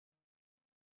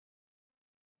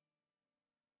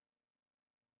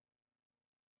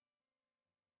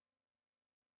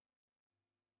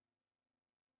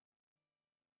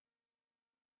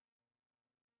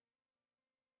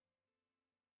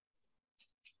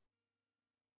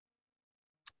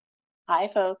Hi,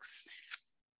 folks.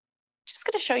 Just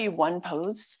going to show you one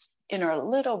pose in our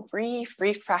little brief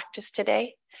practice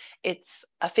today. It's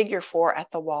a figure 4 at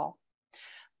the wall.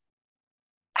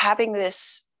 Having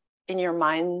this in your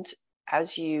mind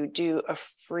as you do a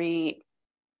free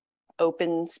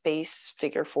open space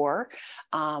figure 4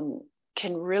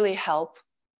 can really help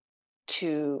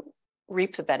to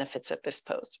reap the benefits of this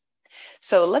pose.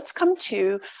 So let's come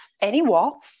to any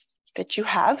wall that you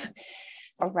have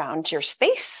around your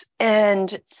space,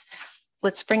 and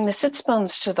let's bring the sits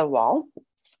bones to the wall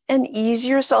and ease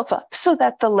yourself up so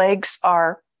that the legs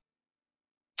are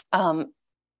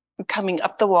coming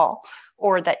up the wall,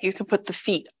 or that you can put the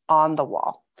feet on the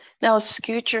wall. Now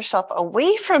scoot yourself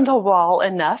away from the wall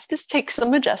enough. This takes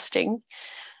some adjusting,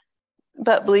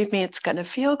 but believe me, it's going to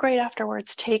feel great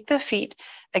afterwards. Take the feet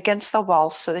against the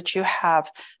wall so that you have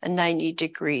a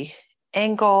 90-degree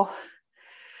angle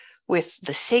with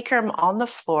the sacrum on the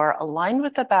floor, aligned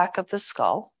with the back of the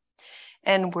skull.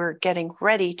 And we're getting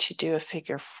ready to do a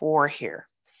figure 4 here.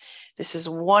 This is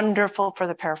wonderful for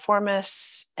the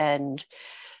piriformis and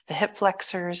the hip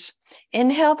flexors.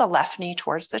 Inhale the left knee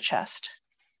towards the chest,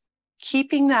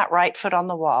 keeping that right foot on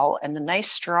the wall and a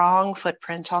nice strong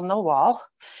footprint on the wall.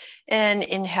 And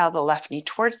inhale the left knee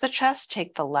towards the chest,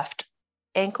 take the left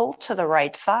ankle to the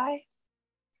right thigh,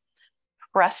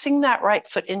 pressing that right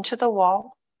foot into the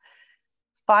wall.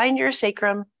 Find your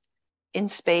sacrum in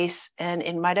space, and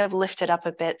it might have lifted up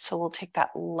a bit. So we'll take that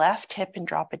left hip and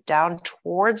drop it down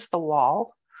towards the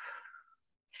wall.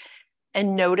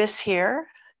 And notice here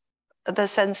the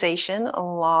sensation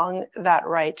along that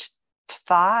right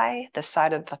thigh, the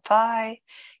side of the thigh.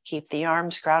 Keep the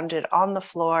arms grounded on the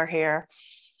floor here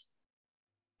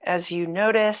as you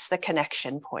notice the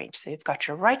connection point. So you've got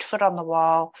your right foot on the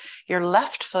wall, your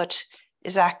left foot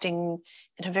is acting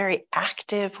in a very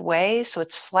active way, so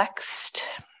it's flexed.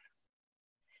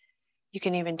 You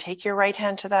can even take your right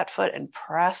hand to that foot and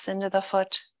press into the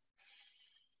foot.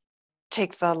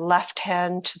 Take the left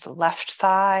hand to the left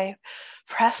thigh,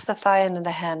 press the thigh into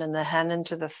the hand and the hand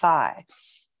into the thigh.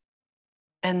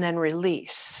 And then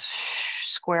release.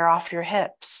 Square off your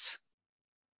hips.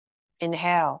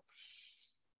 Inhale.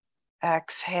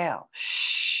 Exhale.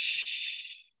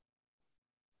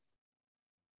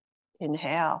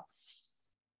 Inhale.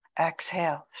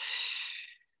 Exhale.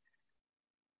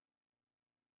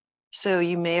 So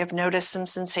you may have noticed some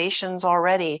sensations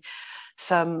already,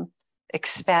 some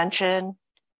expansion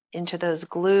into those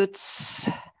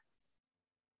glutes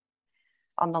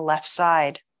on the left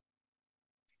side.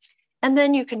 And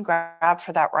then you can grab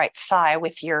for that right thigh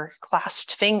with your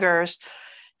clasped fingers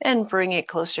and bring it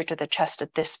closer to the chest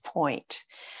at this point.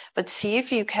 But see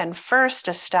if you can first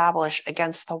establish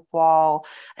against the wall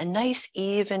a nice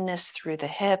evenness through the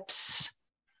hips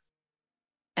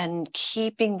and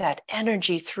keeping that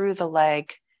energy through the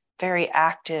leg very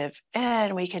active.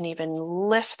 And we can even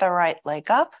lift the right leg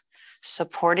up,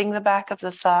 supporting the back of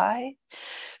the thigh.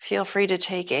 Feel free to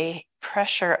take a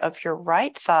pressure of your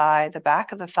right thigh, the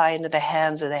back of the thigh into the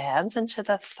hands, and the hands into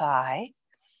the thigh.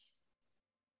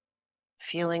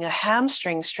 Feeling a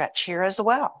hamstring stretch here as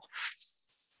well.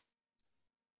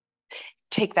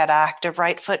 Take that active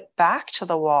right foot back to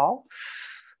the wall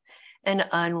and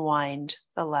unwind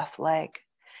the left leg.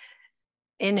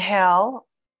 Inhale,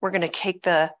 we're going to take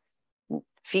the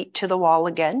feet to the wall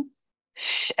again.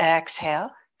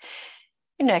 Exhale.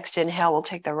 Your next inhale, we'll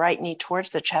take the right knee towards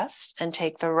the chest and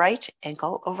take the right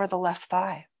ankle over the left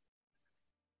thigh.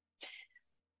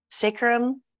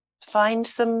 Sacrum, find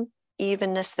some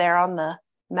evenness there on the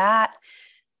mat.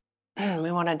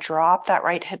 We want to drop that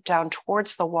right hip down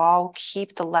towards the wall.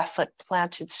 Keep the left foot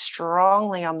planted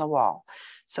strongly on the wall.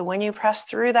 So when you press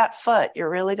through that foot, you're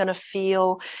really going to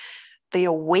feel the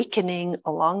awakening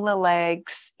along the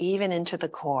legs, even into the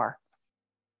core.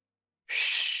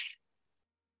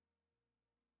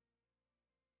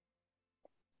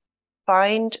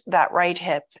 Find that right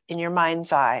hip in your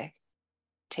mind's eye.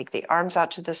 Take the arms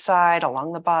out to the side,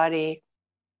 along the body.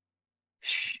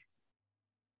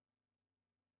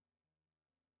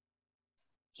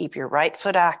 Keep your right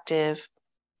foot active.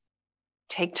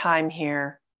 Take time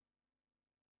here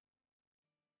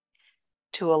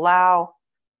to allow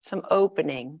some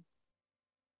opening,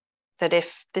 that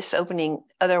if this opening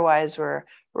otherwise were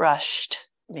rushed,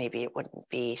 maybe it wouldn't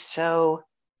be so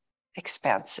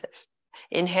expansive.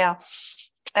 Inhale,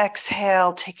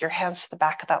 exhale, take your hands to the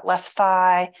back of that left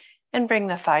thigh and bring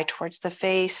the thigh towards the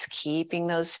face, keeping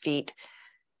those feet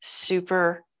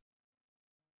super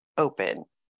open,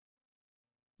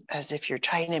 as if you're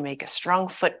trying to make a strong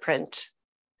footprint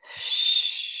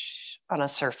on a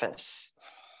surface.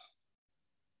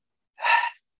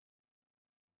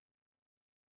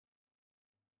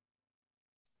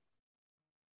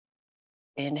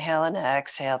 Inhale and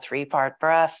exhale, 3-part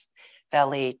breath.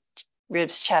 Belly,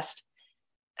 ribs, chest.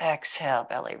 Exhale,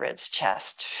 belly, ribs,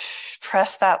 chest.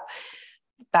 Press that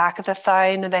back of the thigh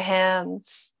into the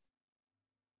hands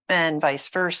and vice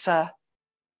versa.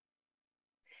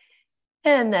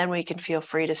 And then we can feel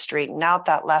free to straighten out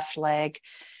that left leg.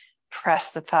 Press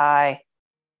the thigh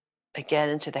again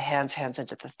into the hands, hands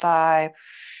into the thigh.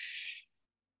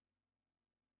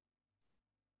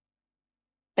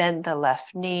 Bend the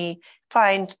left knee.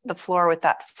 Find the floor with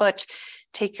that foot.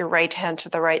 Take your right hand to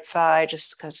the right thigh,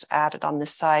 just because add it on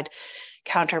this side.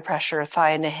 Counter pressure,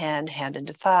 thigh into hand, hand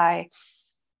into thigh.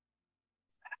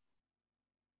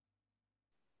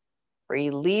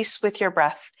 Release with your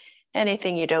breath.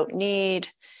 Anything you don't need.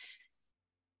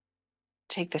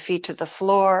 Take the feet to the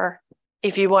floor.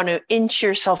 If you want to inch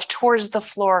yourself towards the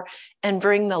floor and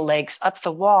bring the legs up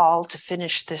the wall to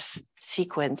finish this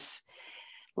sequence,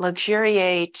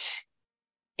 luxuriate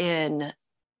in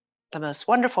the most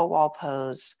wonderful wall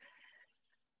pose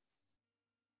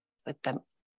with them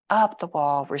up the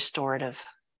wall, restorative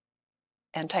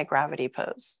anti-gravity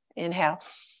pose. Inhale,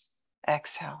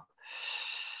 exhale.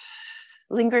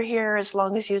 Linger here as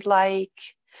long as you'd like,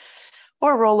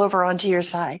 or roll over onto your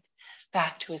side,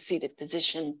 back to a seated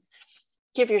position.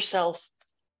 Give yourself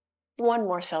one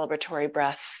more celebratory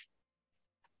breath.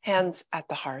 Hands at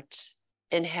the heart.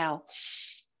 Inhale,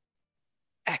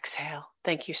 exhale.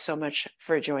 Thank you so much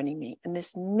for joining me in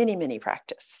this mini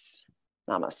practice.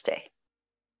 Namaste.